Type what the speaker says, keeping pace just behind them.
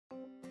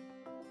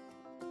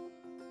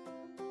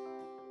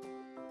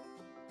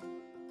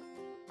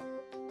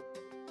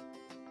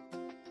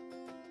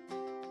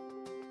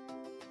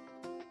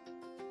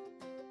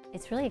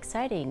It's really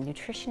exciting.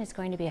 Nutrition is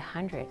going to be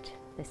 100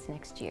 this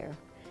next year.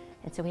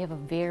 And so we have a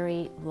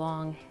very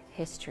long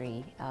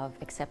history of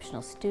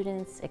exceptional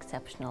students,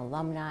 exceptional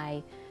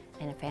alumni,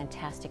 and a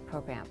fantastic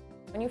program.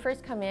 When you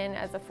first come in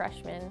as a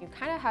freshman, you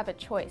kind of have a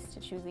choice to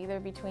choose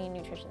either between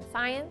nutrition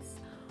science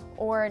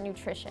or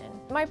nutrition.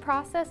 My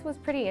process was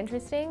pretty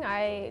interesting.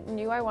 I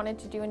knew I wanted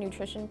to do a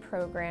nutrition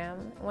program.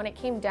 When it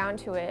came down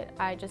to it,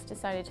 I just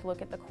decided to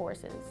look at the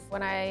courses.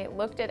 When I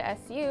looked at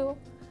SU,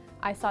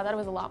 I saw that it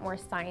was a lot more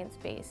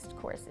science-based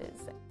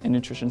courses. In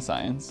nutrition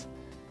science,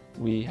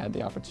 we had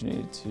the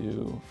opportunity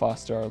to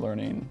foster our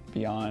learning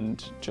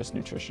beyond just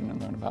nutrition and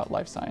learn about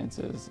life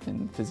sciences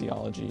in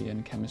physiology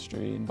and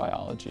chemistry and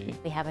biology.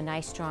 We have a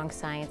nice, strong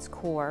science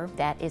core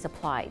that is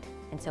applied,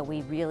 and so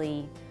we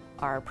really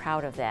are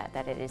proud of that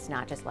it is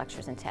not just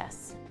lectures and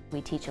tests. We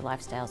teach a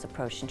lifestyles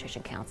approach to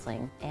nutrition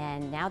counseling,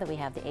 and now that we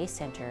have the ACE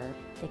Center,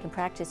 they can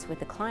practice with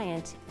the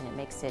client, and it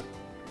makes it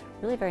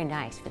really very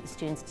nice for the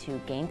students to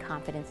gain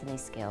confidence in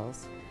these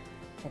skills,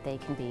 that they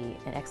can be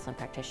an excellent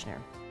practitioner.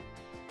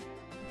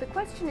 The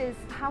question is,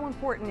 how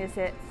important is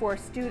it for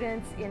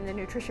students in the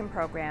nutrition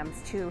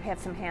programs to have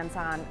some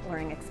hands-on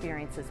learning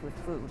experiences with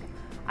food?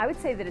 I would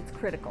say that it's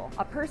critical.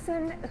 A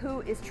person who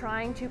is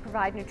trying to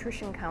provide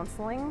nutrition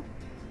counseling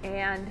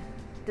and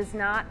does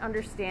not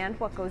understand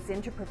what goes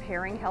into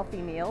preparing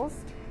healthy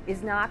meals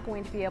is not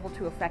going to be able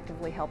to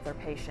effectively help their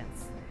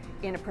patients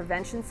in a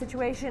prevention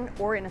situation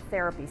or in a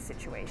therapy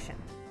situation.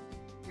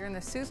 You're in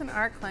the Susan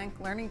R. Klenk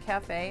Learning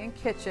Cafe and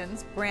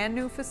Kitchens, brand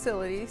new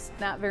facilities.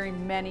 Not very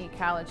many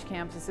college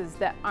campuses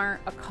that aren't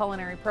a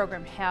culinary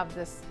program have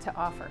this to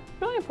offer. It's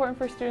really important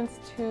for students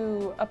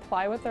to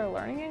apply what they're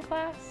learning in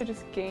class, to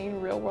just gain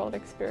real-world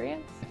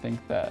experience. I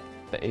think that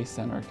the ACE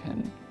Center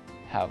can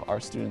have our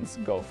students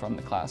go from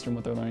the classroom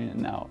what they're learning and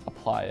now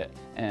apply it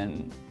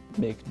and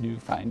make new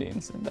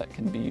findings that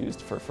can be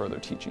used for further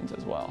teachings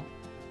as well.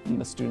 And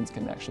the students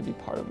can actually be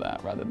part of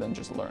that rather than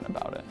just learn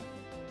about it.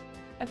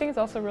 I think it's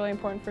also really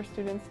important for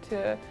students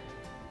to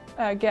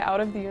get out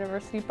of the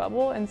university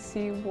bubble and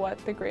see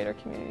what the greater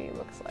community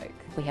looks like.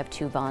 We have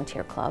 2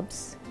 volunteer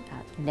clubs,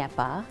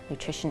 NEPA,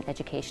 Nutrition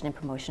Education and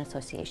Promotion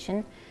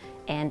Association,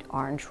 and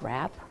Orange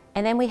Wrap.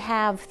 And then we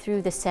have,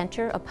 through the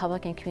Center of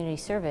Public and Community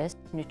Service,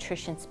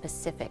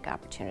 nutrition-specific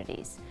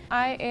opportunities.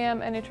 I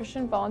am a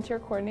nutrition volunteer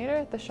coordinator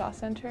at the Shaw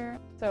Center,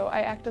 so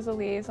I act as a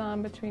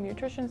liaison between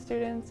nutrition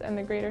students and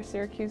the greater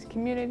Syracuse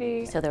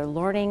community. So they're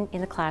learning in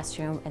the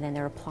classroom, and then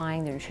they're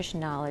applying their nutrition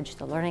knowledge,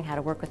 they're learning how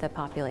to work with the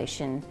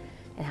population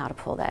and how to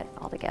pull that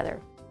all together.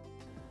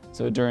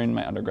 So during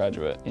my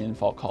undergraduate in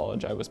Falk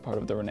College, I was part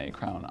of the Renee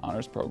Crown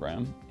Honors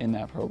Program. In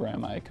that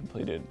program, I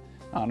completed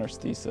an honors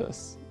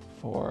thesis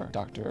for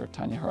Dr.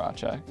 Tanya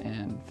Horacek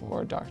and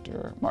for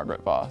Dr.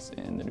 Margaret Voss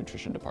in the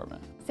nutrition department.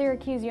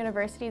 Syracuse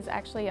University is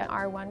actually an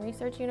R1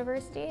 research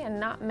university, and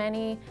not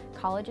many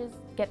colleges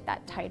get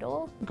that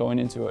title. Going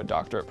into a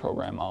doctorate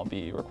program, I'll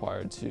be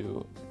required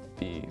to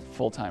be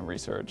full-time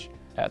research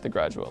at the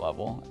graduate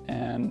level,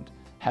 and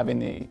having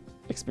the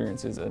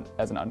experiences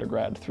as an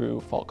undergrad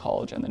through Falk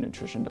College and the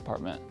nutrition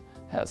department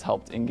has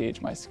helped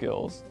engage my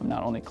skills. I'm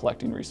not only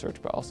collecting research,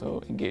 but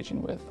also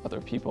engaging with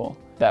other people.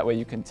 That way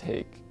you can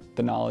take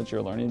the knowledge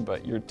you're learning,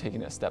 but you're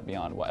taking it a step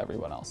beyond what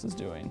everyone else is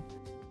doing.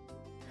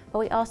 But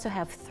we also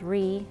have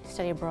 3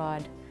 study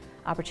abroad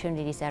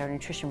opportunities that are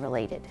nutrition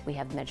related. We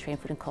have Mediterranean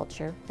food and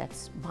culture,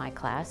 that's my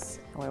class,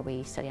 where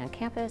we study on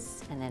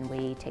campus, and then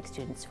we take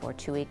students for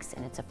 2 weeks,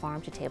 and it's a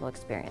farm to table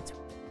experience.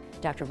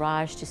 Dr.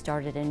 Raj just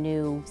started a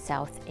new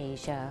South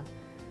Asia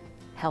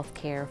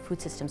healthcare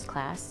food systems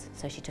class,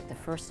 so she took the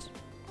first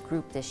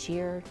group this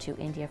year to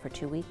India for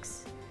 2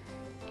 weeks.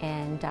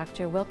 And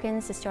Dr.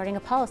 Wilkins is starting a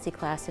policy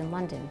class in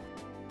London.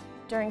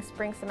 During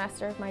spring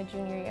semester of my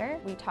junior year,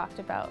 we talked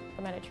about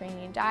the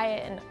Mediterranean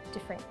diet in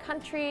different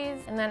countries.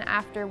 And then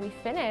after we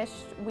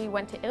finished, we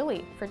went to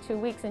Italy for 2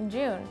 weeks in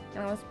June.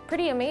 And it was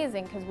pretty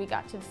amazing because we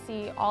got to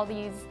see all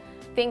these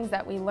things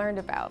that we learned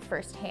about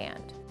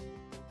firsthand.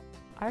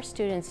 Our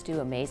students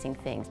do amazing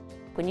things.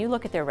 When you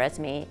look at their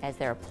resume as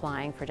they're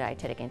applying for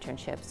dietetic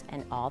internships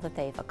and all that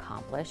they've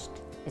accomplished,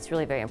 it's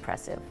really very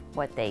impressive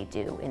what they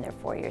do in their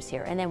 4 years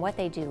here, and then what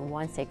they do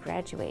once they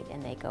graduate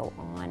and they go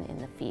on in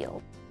the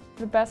field.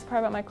 The best part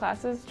about my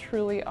classes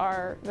truly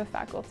are the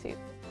faculty.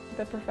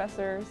 The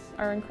professors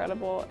are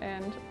incredible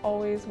and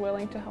always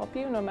willing to help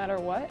you no matter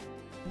what.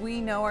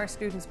 We know our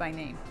students by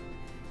name,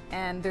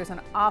 and there's an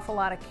awful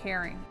lot of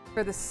caring.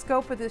 For the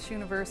scope of this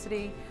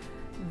university,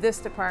 this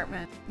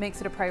department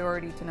makes it a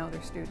priority to know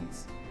their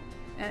students.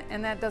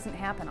 And that doesn't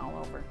happen all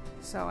over.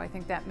 So I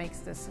think that makes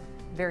this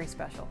very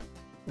special.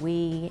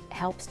 We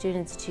help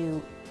students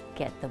to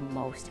get the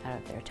most out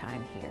of their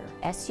time here.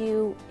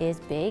 SU is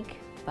big,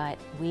 but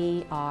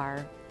we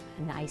are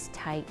a nice,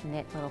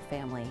 tight-knit little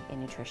family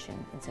in nutrition.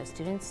 And so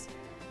students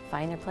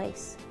find their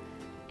place,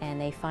 and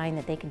they find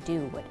that they can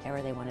do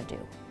whatever they want to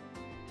do.